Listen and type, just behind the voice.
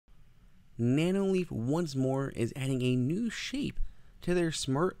Nanoleaf once more is adding a new shape to their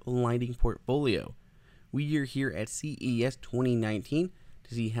smart lighting portfolio. We are here at CES 2019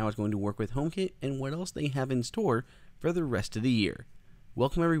 to see how it's going to work with HomeKit and what else they have in store for the rest of the year.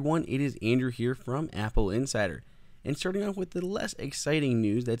 Welcome everyone, it is Andrew here from AppleInsider. And starting off with the less exciting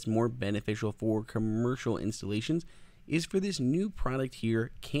news that's more beneficial for commercial installations is for this new product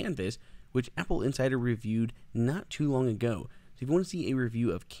here, Canvas, which AppleInsider reviewed not too long ago. So if you want to see a review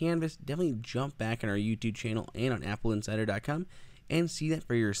of Canvas, definitely jump back on our YouTube channel and on AppleInsider.com and see that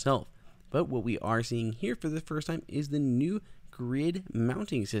for yourself. But what we are seeing here for the first time is the new grid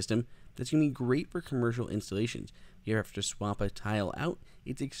mounting system that's going to be great for commercial installations. You have to swap a tile out.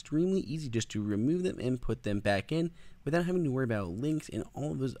 It's extremely easy just to remove them and put them back in without having to worry about links and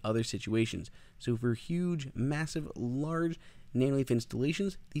all of those other situations. So for huge, massive, large Nanoleaf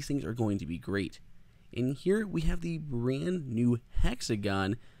installations, these things are going to be great. And here we have the brand new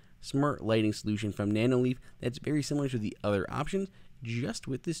Hexagon smart lighting solution from Nanoleaf that's very similar to the other options, just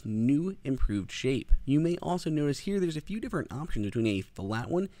with this new improved shape. You may also notice here there's a few different options between a flat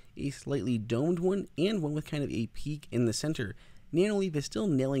one, a slightly domed one, and one with kind of a peak in the center. Nanoleaf is still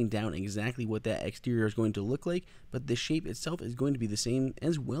nailing down exactly what that exterior is going to look like, but the shape itself is going to be the same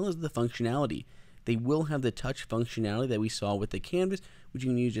as well as the functionality. They will have the touch functionality that we saw with the Canvas, which you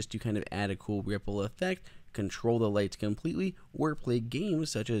can use just to kind of add a cool ripple effect, control the lights completely, or play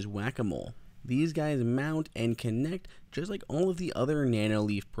games such as Whack-A-Mole. These guys mount and connect just like all of the other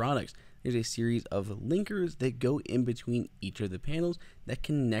Nanoleaf products. There's a series of linkers that go in between each of the panels that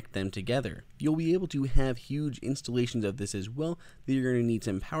connect them together. You'll be able to have huge installations of this as well, but you're going to need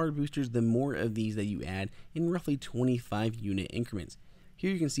some power boosters the more of these that you add in roughly 25 unit increments. Here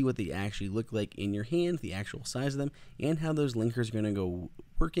you can see what they actually look like in your hands, the actual size of them, and how those linkers are going to go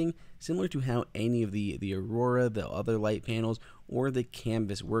working, similar to how any of the Aurora, the other light panels, or the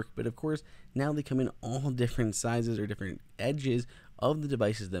Canvas work. But of course, now they come in all different sizes or different edges of the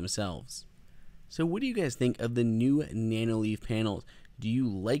devices themselves. So what do you guys think of the new Nanoleaf panels? Do you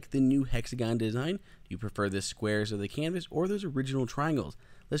like the new hexagon design? Do you prefer the squares of the Canvas or those original triangles?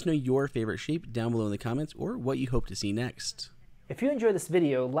 Let us know your favorite shape down below in the comments or what you hope to see next. If you enjoyed this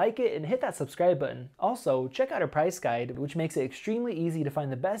video, like it and hit that subscribe button. Also, check out our price guide, which makes it extremely easy to find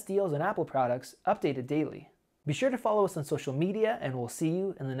the best deals on Apple products updated daily. Be sure to follow us on social media, and we'll see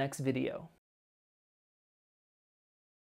you in the next video.